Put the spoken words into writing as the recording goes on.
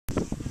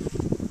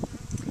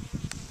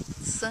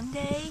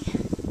Sunday,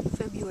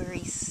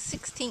 February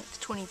 16th,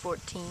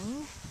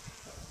 2014.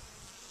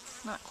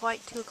 Not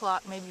quite 2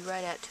 o'clock, maybe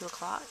right at 2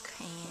 o'clock,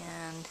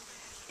 and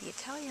the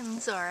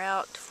Italians are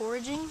out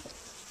foraging.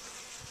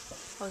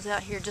 I was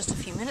out here just a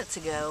few minutes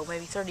ago,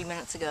 maybe 30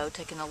 minutes ago,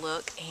 taking a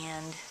look,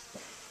 and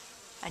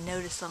I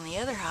noticed on the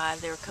other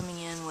hive they were coming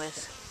in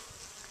with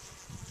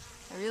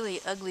a really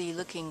ugly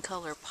looking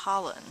color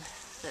pollen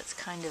that's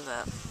kind of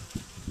a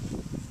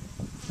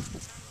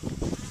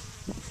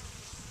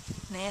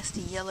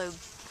nasty yellow,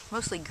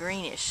 mostly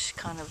greenish,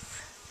 kind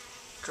of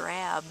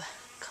drab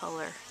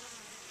color.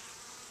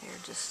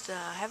 They're just,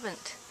 I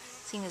haven't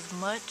seen as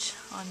much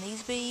on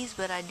these bees,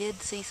 but I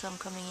did see some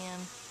coming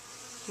in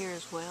here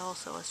as well,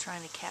 so I was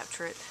trying to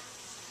capture it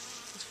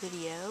this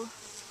video.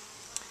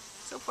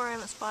 So far I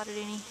haven't spotted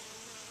any.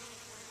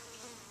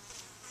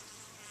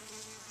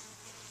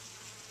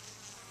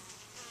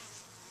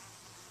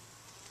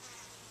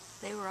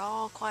 They were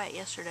all quiet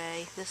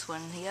yesterday. This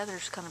one, the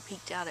others kind of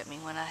peeked out at me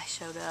when I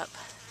showed up.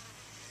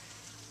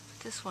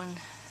 This one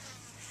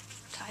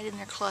tied in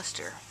their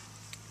cluster.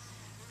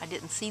 I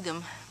didn't see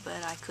them,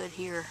 but I could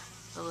hear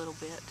a little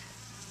bit.